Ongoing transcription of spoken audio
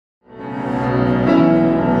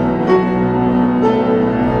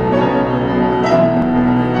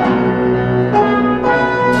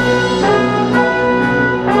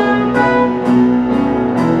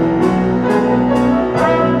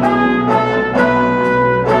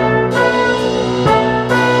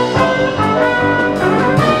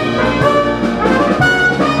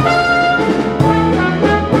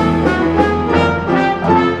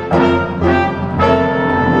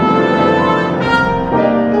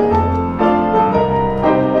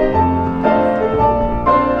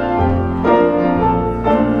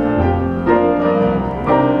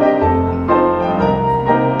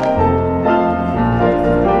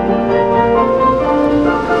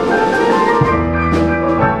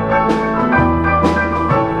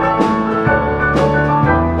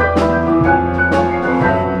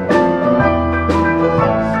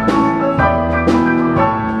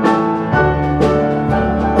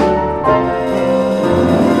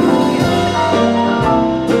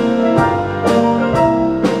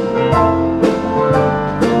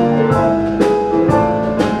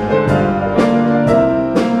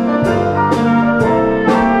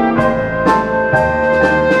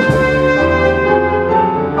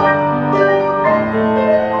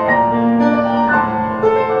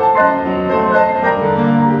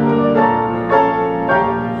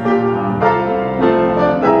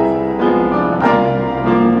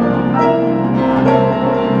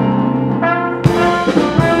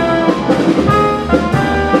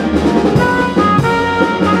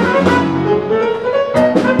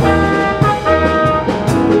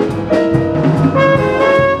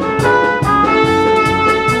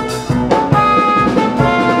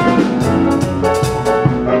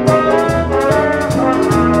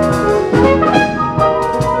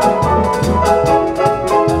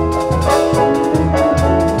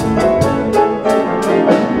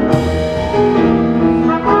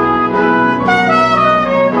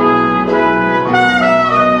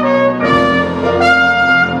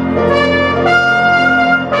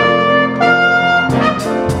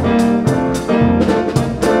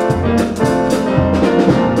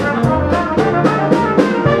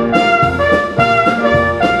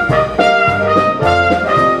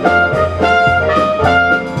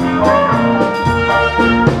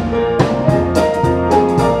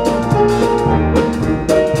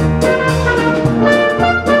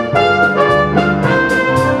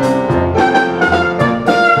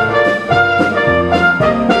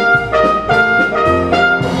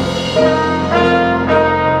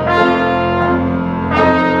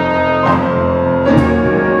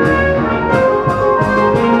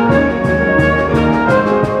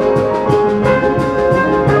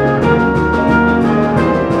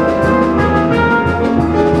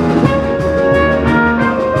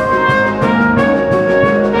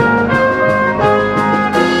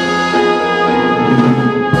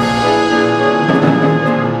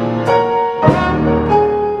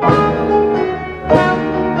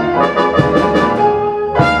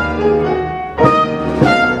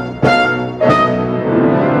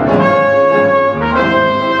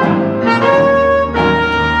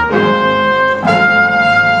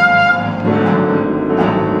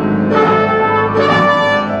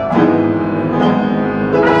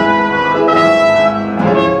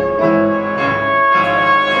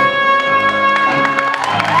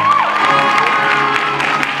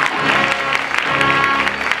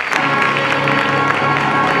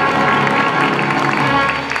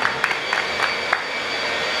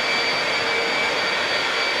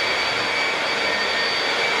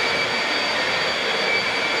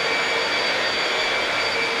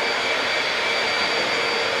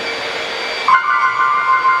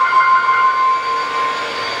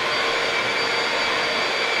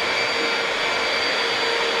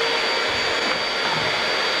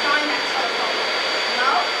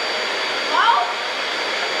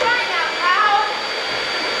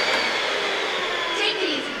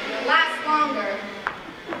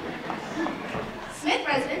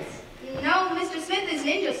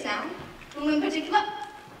town. Who in particular?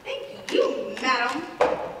 Thank you, madam.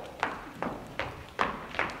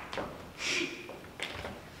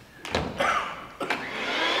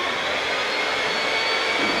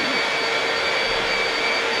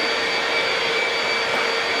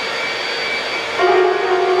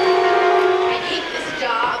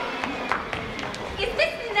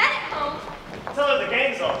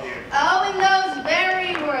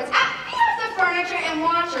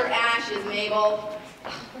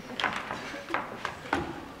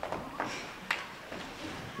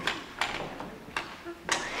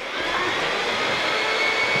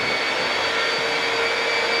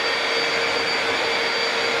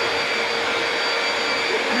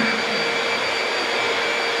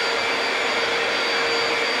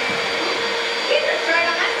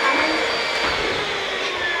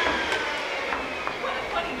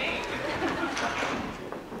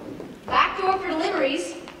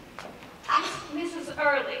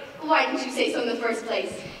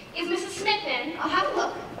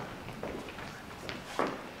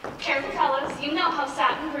 Careful, fellows. You know how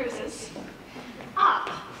satin bruises.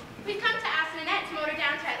 We've come to ask Nanette to motor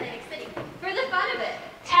down to Atlantic City for the fun of it.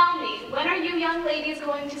 Tell me, when are you young ladies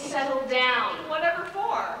going to settle down? Whatever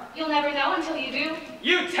for? You'll never know until you do.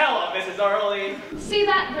 You tell her, Mrs. Early. See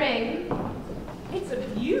that ring? It's a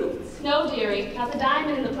beaut. No, dearie, not the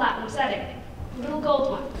diamond in the platinum setting. The little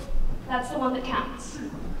gold one. That's the one that counts.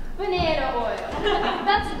 Banana oil.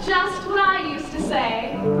 That's just what I used to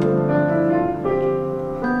say.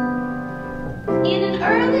 In an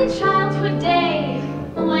early childhood day,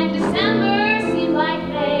 when December seemed like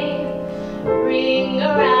May, ring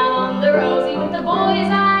around the rosy with the boys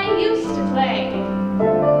I used to play.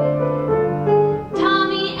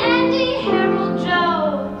 Tommy, Andy, Harold,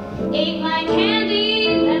 Joe, ate my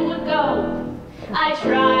candy, then would go. I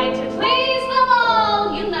tried to please them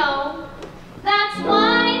all, you know. That's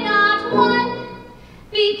why not one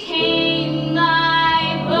became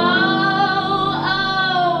my beau.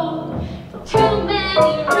 Oh, too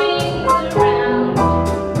many rings around.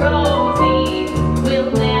 Rosie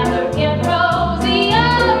will never get Rosie a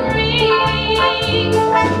ring.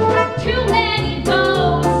 Too many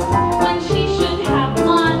bows when she should have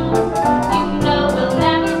one. You know we'll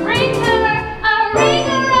never bring her a ring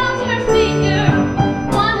around her finger.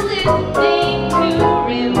 One little thing to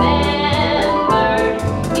remember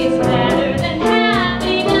is better than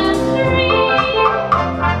having a string.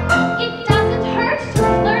 It doesn't hurt to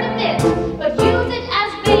flirt a bit, but use it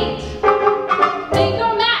as bait. Make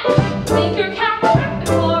your match, make your catch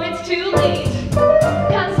before it's too late.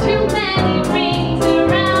 'Cause too many rings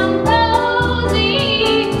around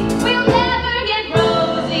Rosie, we'll never get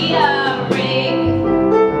Rosie a ring.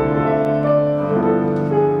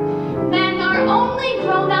 Men are only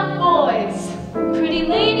grown-up boys. Pretty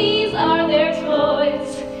ladies are their toys.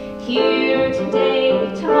 Here today,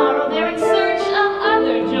 tomorrow they're in search of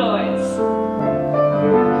other joys.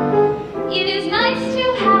 It is nice to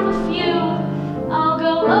have a few. I'll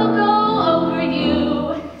go loco over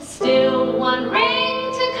you. Still, one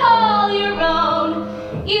ring to call your own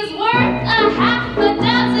is worth a half a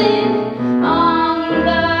dozen on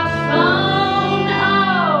the phone.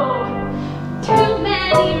 Oh, too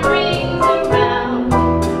many rings around.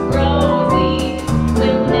 Rosie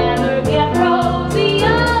will never get Rosie a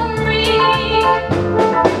ring.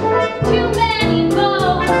 Too many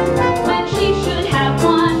bows when she should have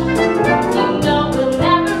one. You know we'll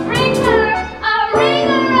never bring her a ring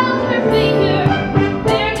around her finger.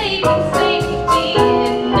 There may be safety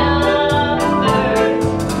in numbers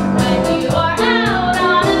when you are out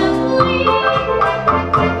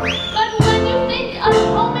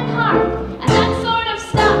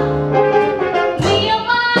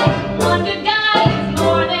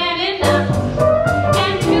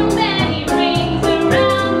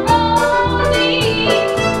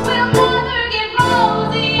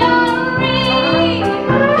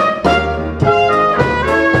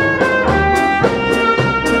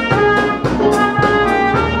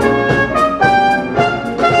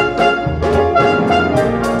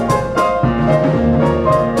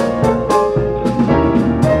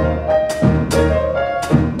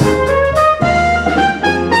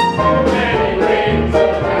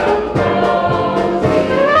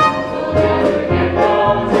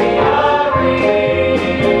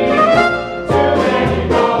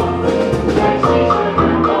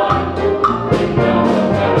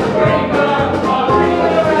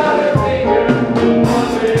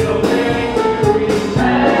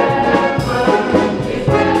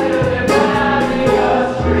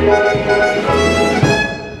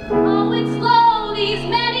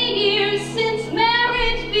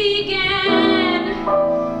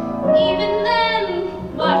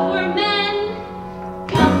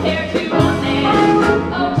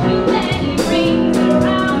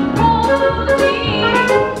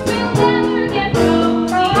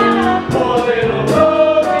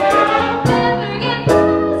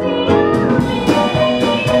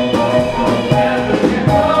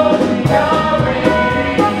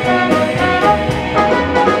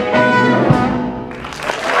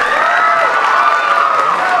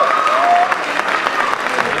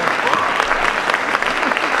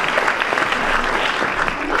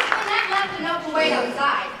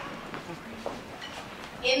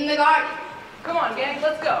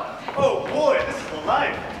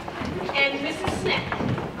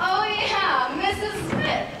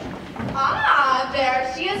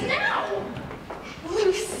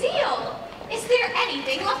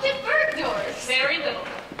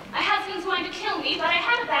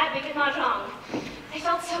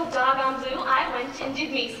felt so doggone blue, I went and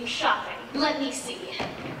did me some shopping. Let me see.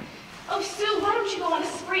 Oh, Sue, why don't you go on a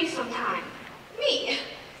spree sometime? Me?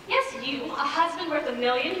 Yes, you. A husband worth $1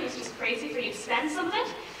 million who's just crazy for you to spend some of it?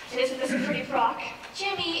 And isn't this a pretty frock?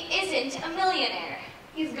 Jimmy isn't a millionaire.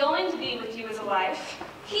 He's going to be with you as a wife.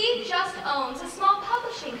 He just owns a small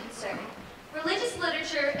publishing concern, religious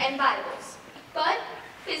literature and Bibles. But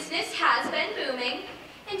business has been booming,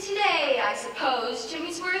 and today, I suppose,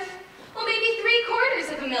 Jimmy's worth, well, maybe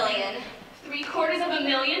 $750,000.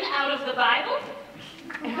 $750,000 out of the Bible?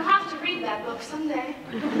 I'll have to read that book someday.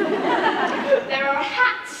 There are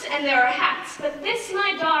hats and there are hats, but this,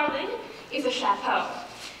 my darling, is a chapeau.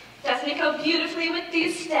 Doesn't it go beautifully with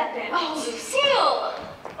these step-ins? Oh, Lucille!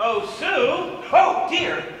 Oh, Sue? Oh,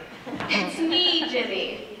 dear. It's me,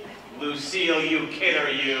 Jimmy. Lucille, you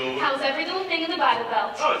kidder, you. How's every little thing in the Bible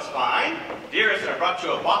Belt? Oh, it's fine. Dearest, I brought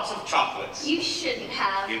you a box of chocolates. You shouldn't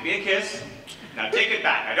have. Give me a kiss. Now take it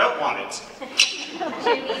back. I don't want it.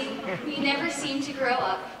 Jimmy, you never seem to grow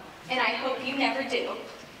up, and I hope you never do.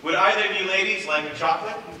 Would either of you ladies like a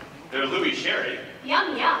chocolate? They're Louis Sherry.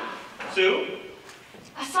 Yum, yum. Sue?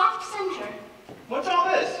 A soft center. What's all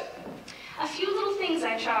this? A few little things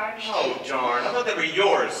I charge. Oh, darn. I thought they were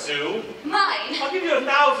yours, Sue. Mine. I'll give you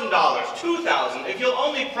 $1,000, $2,000, if you'll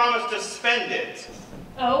only promise to spend it.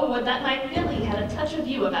 Oh, would that my Billy had a touch of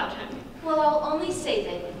you about him. Well, I'll only save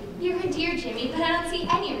it. You're a dear, Jimmy, but I don't see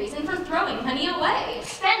any reason for throwing honey away.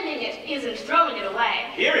 Spending it isn't throwing it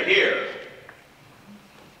away. Here, here.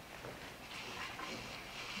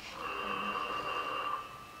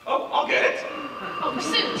 Oh, I'll get it. Oh,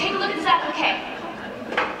 Sue, take a look at this applique.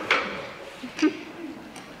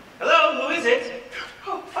 Hello, who is it?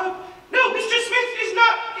 Oh, no, Mr. Smith is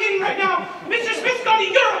not in right now. Mr. Smith's gone to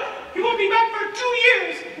Europe. He won't be back for 2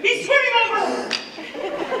 years. He's swimming over.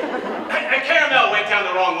 A caramel went down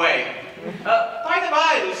the wrong way. By the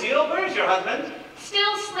by, Lucille, where's your husband?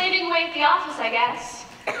 Still slaving away at the office, I guess.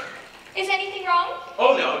 Is anything wrong?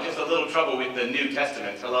 Oh, no, just a little trouble with the New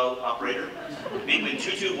Testament. Hello, operator. Beekman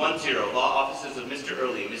 2210, law offices of Mr.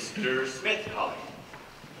 Early, Mr. Smith calling.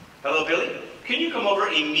 Hello, Billy. Can you come over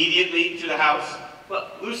immediately to the house?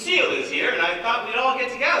 Well, Lucille is here, and I thought we'd all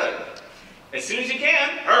get together. As soon as you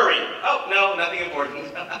can, hurry. Oh, no, nothing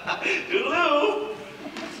important. Toodaloo.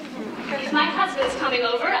 If my husband is coming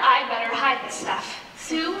over, I'd better hide this stuff.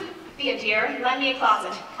 Sue, be a dear, lend me a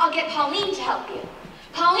closet. I'll get Pauline to help you.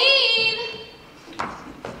 Pauline!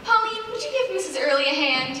 Pauline, would you give Mrs. Early a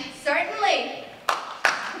hand? Certainly.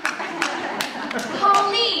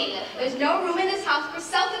 Pauline, there's no room in this house for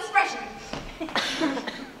self-expression.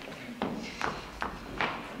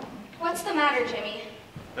 What's the matter, Jimmy?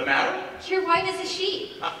 The matter? You're white as a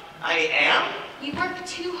sheet. I am? You work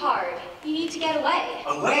too hard. You need to get away.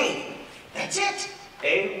 Away. That's it.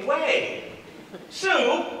 Away.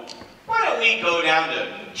 Sue, why don't we go down to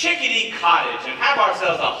Chickadee Cottage and have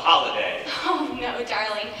ourselves a holiday? Oh, no,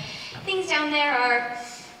 darling. Things down there are,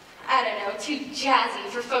 I don't know, too jazzy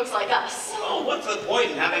for folks like us. Oh, what's the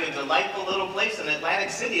point in having a delightful little place in Atlantic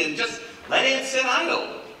City and just letting it sit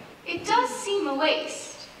idle? It does seem a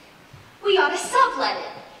waste. We ought to sublet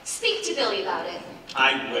it. Speak to Billy about it.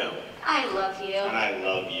 I will. I love you. And I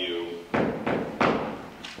love you.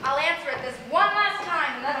 I'll answer it this one last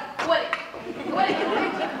time and then I'm quitting. What a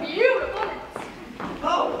beautiful.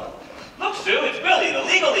 Oh, look, Sue, it's Billy, the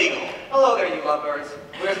legal eagle. Hello there, you lovebirds.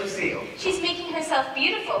 Where's Lucille? She's making herself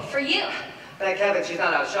beautiful for you. Thank heaven she's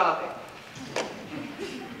not out shopping.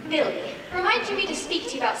 Billy, remind Jimmy to speak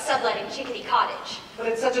to you about subletting Chickadee Cottage. But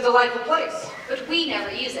it's such a delightful place. But we never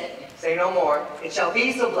use it. Say no more. It shall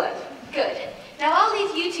be sublet. Good. Now I'll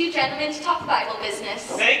leave you two gentlemen to talk Bible business.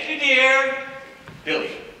 Thank you, dear. Billy.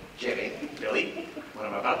 Jimmy. Billy, what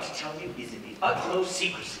I'm about to tell you is in the utmost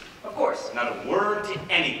secrecy. Of course. Not a word to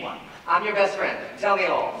anyone. I'm your best friend. Tell me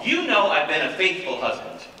all. You know I've been a faithful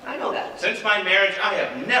husband. I know that. Since my marriage, I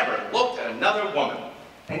have never looked at another woman.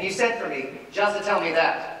 And you sent for me just to tell me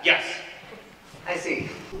that. Yes. I see.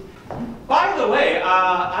 By the way,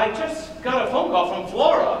 I just got a phone call from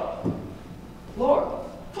Flora. Flora.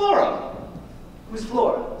 Flora. Who's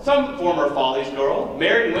Flora? Some former Follies girl,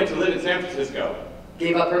 married and went to live in San Francisco.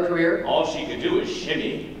 Gave up her career? All she could do was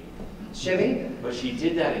shimmy. Shimmy? But she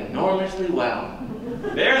did that enormously well.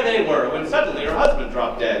 There they were when suddenly her husband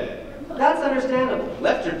dropped dead. That's understandable.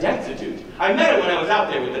 Left her destitute. I met her when I was out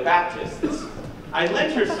there with the Baptists. I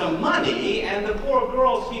lent her some money, and the poor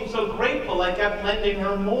girl seemed so grateful I kept lending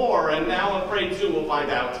her more, and now I'm afraid Sue will find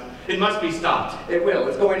out. It must be stopped. It will.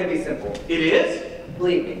 It's going to be simple. It is?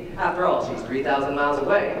 Believe me. After all, she's 3,000 miles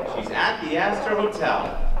away. She's at the Astor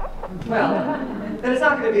Hotel. Well, then it's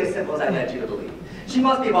not going to be as simple as I led you to believe. She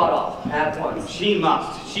must be bought off at once. She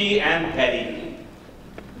must. She and Betty.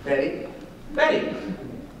 Betty? Betty.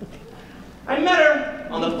 I met her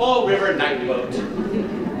on the Fall River night boat.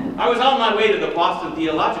 I was on my way to the Boston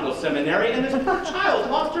Theological Seminary, and this poor child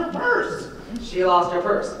lost her purse. She lost her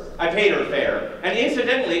purse. I paid her fare, and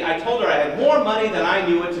incidentally, I told her I had more money than I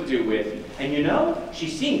knew what to do with. And you know, she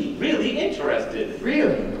seemed really interested.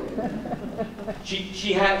 Really?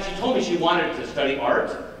 She told me she wanted to study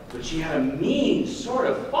art, but she had a mean sort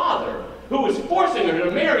of father who was forcing her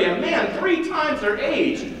to marry a man 3 times her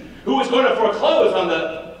age, who was going to foreclose on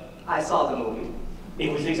the... I saw the movie.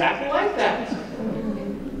 It was exactly like that.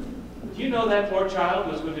 Do you know that poor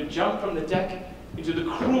child was going to jump from the deck into the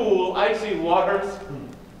cruel, icy waters?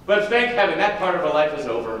 But thank heaven, that part of her life is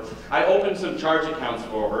over. I opened some charge accounts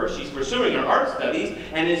for her. She's pursuing her art studies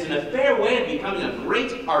and is in a fair way of becoming a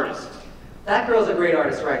great artist. That girl's a great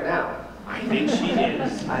artist right now. I think she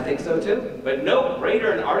is. I think so too. But no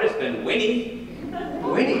greater an artist than Winnie.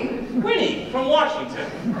 Winnie? Winnie, from Washington.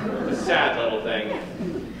 The sad little thing.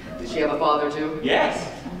 Did she have a father too? Yes,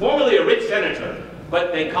 formerly a rich senator,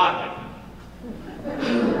 but they caught him.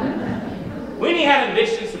 Winnie had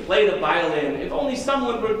ambitions to play the violin if only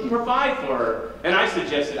someone would provide for her, and I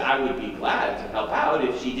suggested I would be glad to help out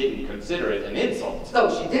if she didn't consider it an insult.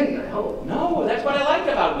 No, she didn't, I hope. No, that's what I liked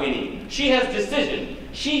about Winnie. She has decision.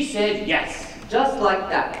 She said yes. Just like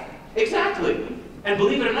that. Exactly. And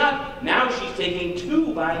believe it or not, now she's taking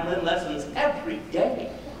 2 violin lessons every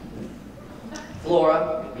day.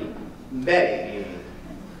 Flora, Betty,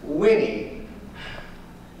 Winnie.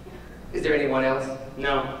 Is there anyone else?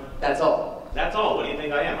 No. That's all. That's all. What do you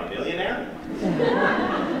think I am, a millionaire?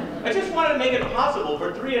 I just wanted to make it possible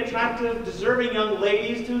for 3 attractive, deserving young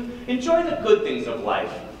ladies to enjoy the good things of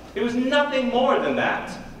life. It was nothing more than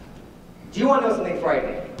that. Do you want to know something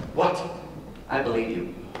frightening? What? I believe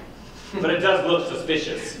you. But it does look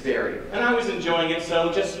suspicious. Very. And I was enjoying it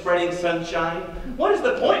so, just spreading sunshine. What is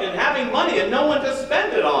the point in having money and no one to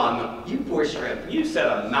spend it on? You poor shrimp. You said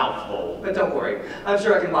a mouthful. But don't worry, I'm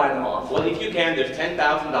sure I can buy them off. Well, if you can, there's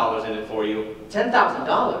 $10,000 in it for you.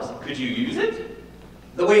 $10,000? Could you use it?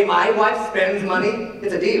 The way my wife spends money,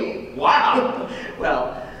 it's a deal. Wow!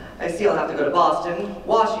 Well, I see I'll have to go to Boston,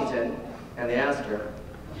 Washington, and the Astor.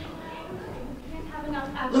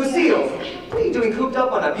 Lucille, what are you doing cooped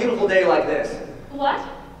up on a beautiful day like this? What?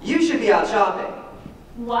 You should be out shopping.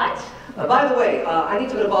 What? By the way, I need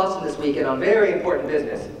to go to Boston this weekend on very important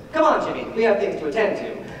business. Come on, Jimmy, we have things to attend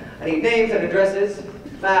to. I need names and addresses,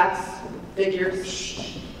 facts, figures.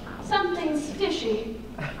 Shh. Something's fishy.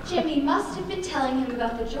 Jimmy must have been telling him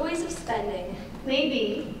about the joys of spending.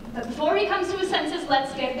 Maybe. But before he comes to his senses,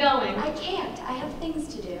 let's get going. I can't. I have things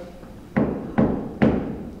to do.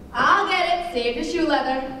 I'll get it. Save the shoe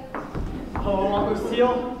leather. Hello, Aunt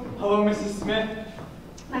Lucille. Hello, Mrs. Smith.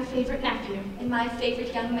 My favorite nephew. And my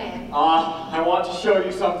favorite young man. I want to show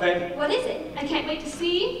you something. What is it? I can't wait to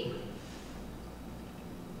see.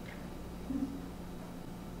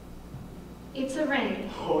 It's a ring.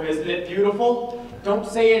 Oh, isn't it beautiful? Don't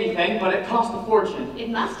say anything, but it cost a fortune. It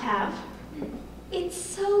must have. It's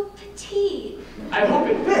so petite. I hope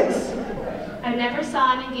it fits. I never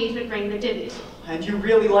saw an engagement ring that didn't. And you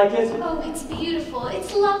really like it? Oh, it's beautiful.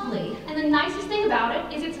 It's lovely. And the nicest thing about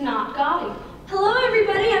it is it's not gaudy. Hello,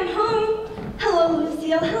 everybody. I'm home. Hello,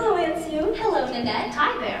 Lucille. Hello, ensue. Hello, Nanette.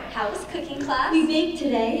 Hi there. How was cooking class? We baked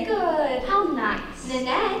today. Good. How nice.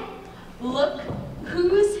 Nanette, look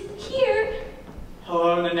who's here.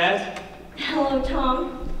 Hello, Nanette. Hello,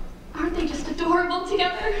 Tom. Aren't they just adorable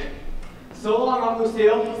together? So long, Aunt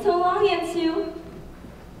Lucille. So long, ensue.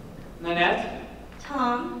 Nanette,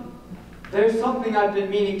 Tom, there's something I've been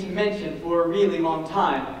meaning to mention for a really long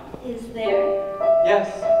time. is there? Yes,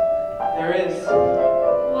 there is.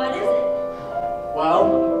 What is it?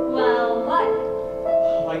 Well, Well, what?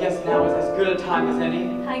 I guess now is as good a time as any.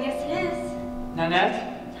 I guess it is.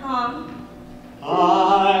 Nanette? Tom,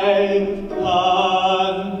 I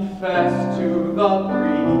confess to the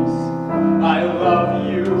breeze I love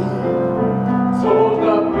you. Told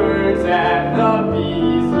the birds and the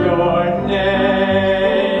bees your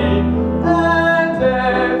name, and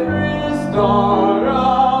every star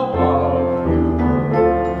above you.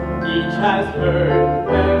 Each has heard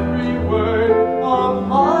every word of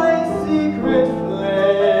my secret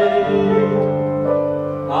flame.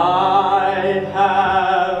 I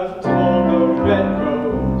have told the red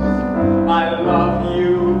rose I love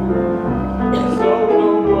you, so the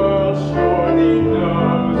world surely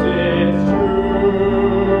knows it's true.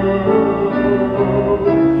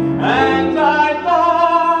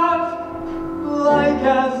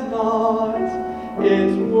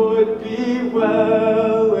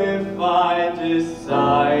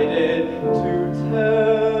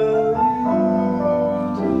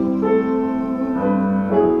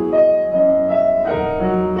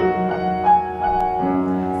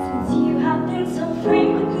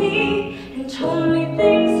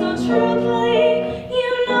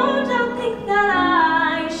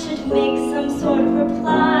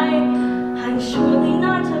 reply. I'm surely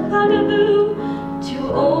not a bugaboo to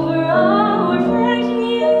overawe or frighten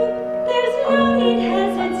you. There's no need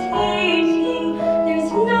hesitating,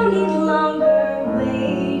 there's no need longer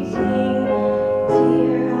waiting.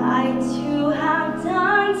 Dear, I too have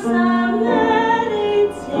done some meditating.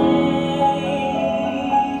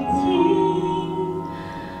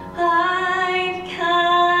 I've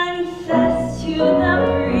confessed to the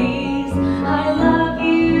breeze I love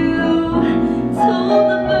you, told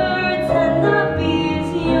the birds and the bees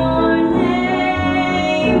your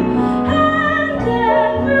name, and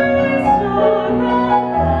every star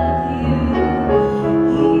above you.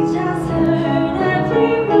 He just heard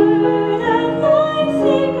every word of my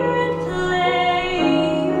secret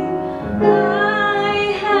flame. I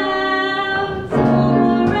have told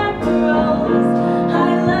the red rose I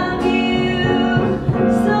love you,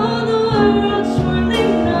 so the world surely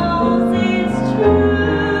knows it's true.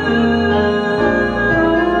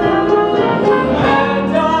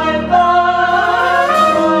 And I thought,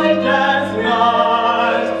 I guess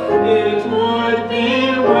not, it would be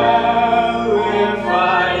well if I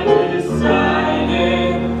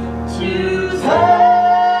decided to tell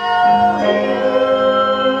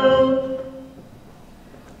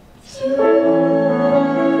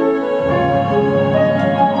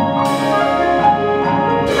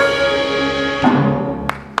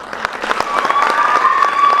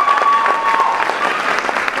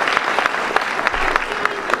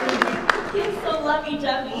You're so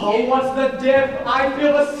lovey-dovey. Oh, what's the diff? I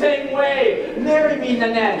feel the same way. Marry me,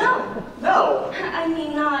 Nanette. No. No. I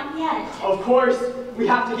mean, not yet. Of course, we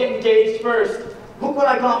have to get engaged first. Look what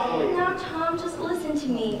I got for you. Now, Tom, just listen to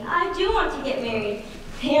me. I do want to get married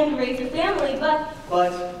and raise a family, but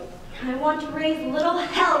But, I want to raise little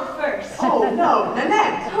hell first. oh no,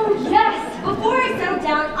 Nanette. Oh, yes. Before I settle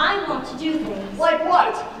down, I want to do things. Like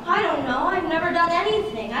what? I don't know. I've never done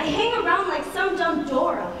anything. I hang around like some dumb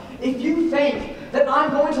Dora. If you think that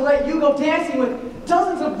I'm going to let you go dancing with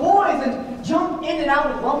dozens of boys and jump in and out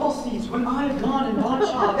of rumble seats when I have gone and bought a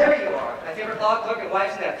shop. There you are, my favorite log cook and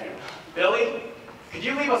wife's nephew. Billy, could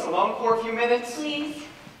you leave us alone for a few minutes? Please.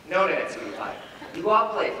 No, Nanette, sweetheart. You go out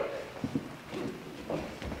and play for a bit.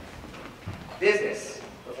 Business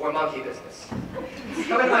before monkey business.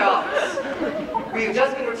 Come into my office. We've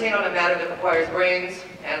just been retained on a matter that requires brains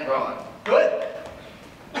and brawn. Good.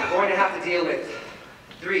 We're going to have to deal with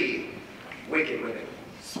 3 wicked women.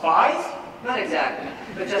 Spies? Not exactly,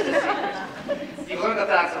 but just a secret. You've learned the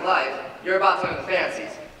facts of life. You're about to learn the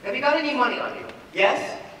fancies. Have you got any money on you?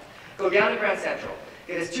 Yes? Go down to Grand Central.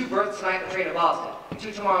 Get us 2 berths tonight on the train to Boston.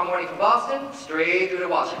 2 tomorrow morning from Boston, straight through to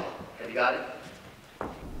Washington. Have you got it?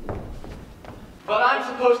 But I'm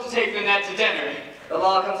supposed to take Nanette to dinner. The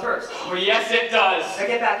law comes first. Oh, yes, it does. Now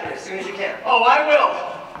get back here as soon as you can. Oh, I will.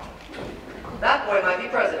 That boy might be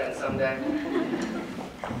president someday.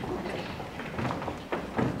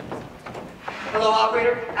 Hello,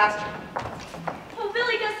 operator. Astor. Oh,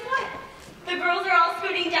 Billy, guess what? The girls are all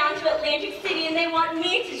scooting down to Atlantic City and they want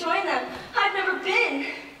me to join them. I've never been.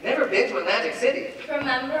 Never been to Atlantic City.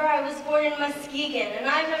 Remember, I was born in Muskegon and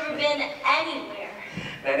I've never been anywhere.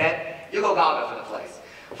 Nanette, you go gaga for the place.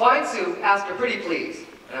 Find Sue, ask her pretty please,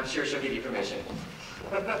 and I'm sure she'll give you permission.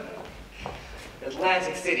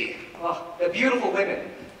 Atlantic City. Oh, the beautiful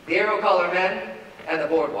women, the arrow collar men, and the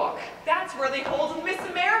boardwalk. That's where they hold a Miss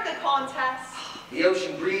America contest. The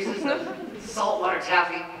ocean breezes, the saltwater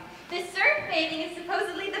taffy. The surf bathing is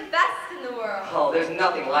supposedly the best in the world. Oh, there's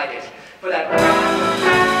nothing like it. For that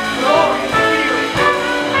glorious feeling.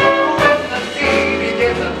 When the sea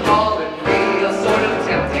begins to call and me, a sort of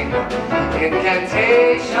tempting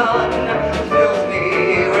incantation fills me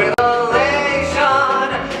with elation.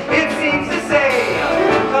 It seems to say,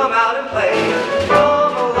 come out and play.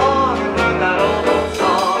 Come along and learn that old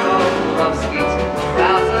song of sweet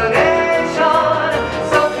fascination.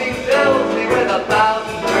 Something fills me with 1,000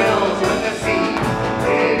 thrills when the sea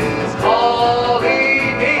is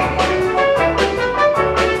calling me.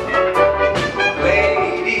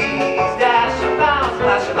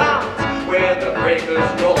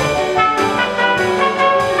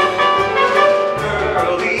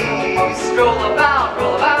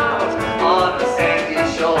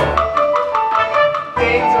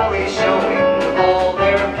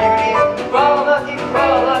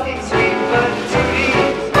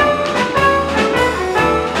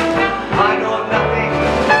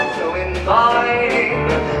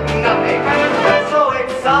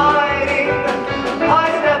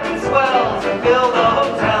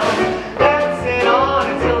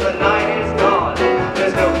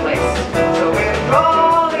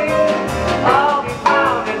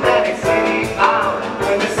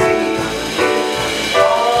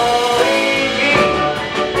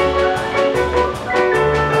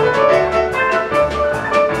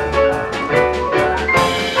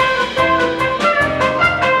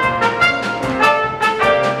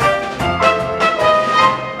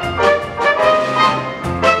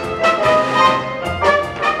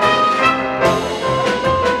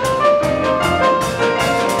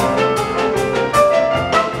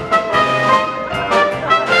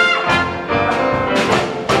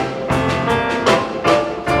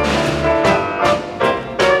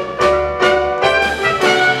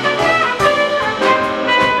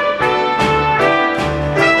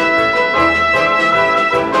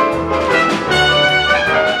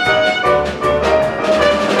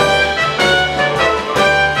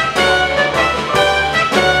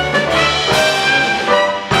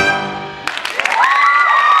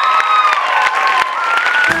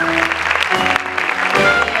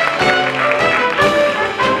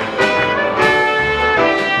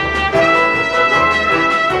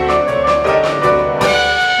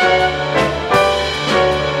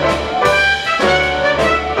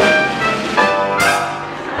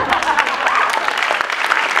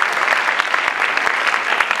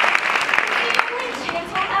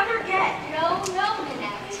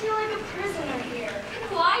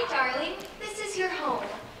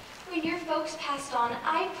 folks passed on,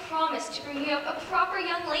 I promised to bring you up a proper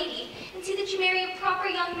young lady and see that you marry a proper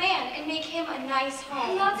young man and make him a nice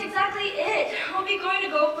home. And that's exactly it. I'll be going to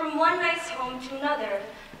go from one nice home to another.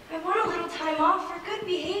 I want a little time off for good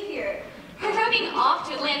behavior. You're rubbing off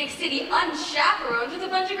to Atlantic City unchaperoned with a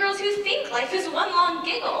bunch of girls who think life is one long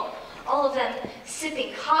giggle. All of them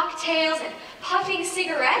sipping cocktails and puffing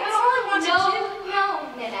cigarettes. But all I want to do... No,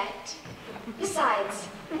 Nanette. Besides,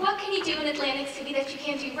 what can you do in Atlantic City that you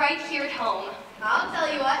can't do right here at home? I'll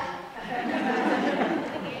tell you what.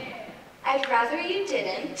 I'd rather you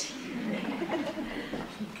didn't.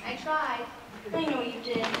 I tried. I know you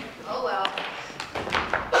did. Oh well.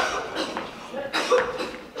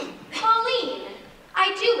 Pauline,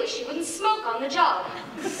 I do wish you wouldn't smoke on the job.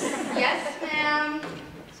 Yes, ma'am.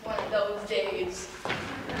 It's one of those days.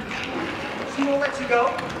 She won't let you go?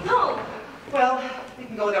 No. Well, you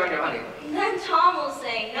can go there on your honeymoon. Then Tom will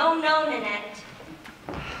say, no, no, Nanette.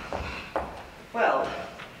 Well,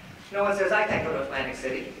 no one says I can't go to Atlantic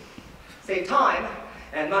City. Save time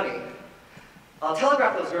and money. I'll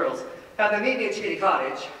telegraph those girls, have them meet me at Chickadee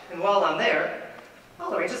Cottage, and while I'm there,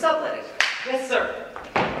 I'll arrange to sublet it. Yes, sir.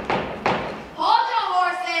 Hold your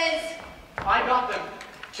horses! I got them.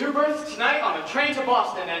 2 berths tonight on the train to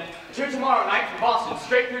Boston, and 2 tomorrow night from Boston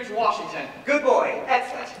straight through to Washington. Good boy.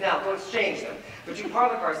 Excellent. Now, go exchange them. The 2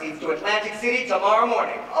 parlor car seats to Atlantic City tomorrow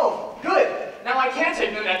morning. Oh, good. Now I can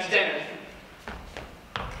take Nanette to dinner.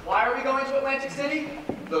 Why are we going to Atlantic City?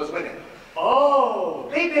 Those women. Oh.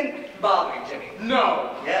 They've been bothering Jimmy.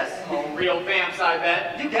 No. Yes. Oh, real vamps, I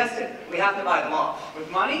bet. You guessed it. We have to buy them off. With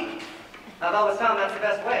money? I've always found that's the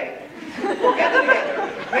best way. We'll get them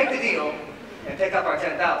together, make the deal, and pick up our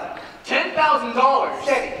 $10,000. $10,000.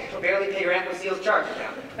 Steady. We'll barely pay your Aunt Lucille's charges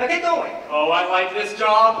now. Now get going. Oh, I like this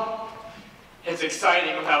job. It's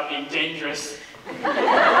exciting without being dangerous. Is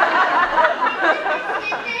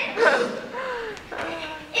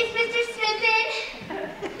Mr. Smith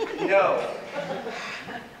in? No.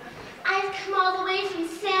 I've come all the way from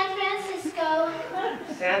San Francisco.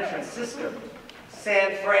 San Francisco.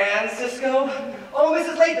 San Francisco? Oh,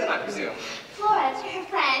 Mrs. Layton, I presume. Flora to her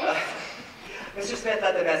friend. Mr. Smith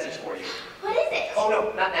had the message for you. What is it? Oh,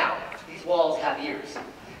 no, not now. These walls have ears.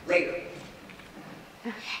 Later.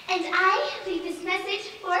 And I leave this message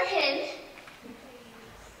for him.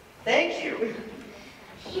 Thank you.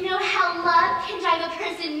 You know how love can drive a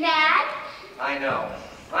person mad? I know.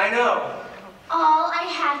 I know. All I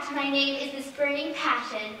have to my name is this burning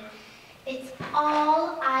passion. It's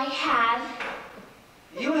all I have.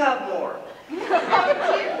 You have more.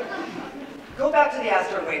 Go back to the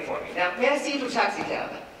Astor and wait for me. Now, may I see you to a taxi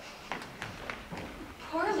cab?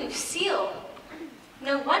 Poor Lucille.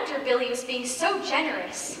 No wonder Billy was being so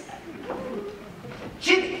generous.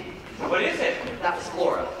 Jimmy! What is it? That was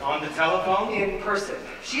Flora. On the telephone? In person.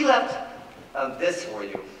 She left this for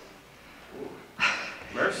you.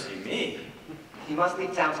 Mercy me. You must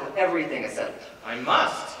leave town till everything is settled. I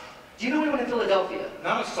must. Do you know anyone in Philadelphia?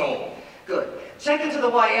 Not a soul. Good. Check into the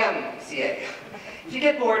YMCA. If you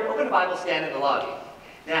get bored, open a Bible stand in the lobby.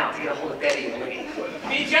 Now, to get a hold of Betty and Winnie.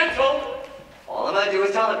 Be gentle. All I'm gonna do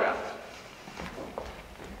is telegraph.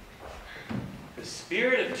 The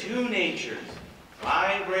spirit of 2 natures,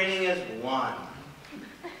 vibrating as one.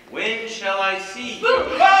 When shall I see you?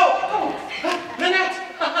 Oh! Nanette!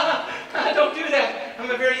 Don't do that. I'm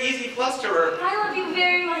a very easy flusterer. I love you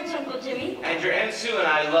very much, Uncle Jimmy. And your ensue and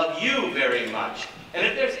I love you very much. And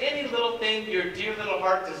if there's any little thing your dear little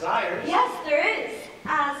heart desires... Yes, there is.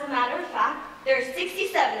 As a matter of fact, there are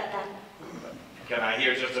 67 of them. Can I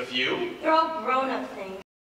hear just a few? They're all grown-up things.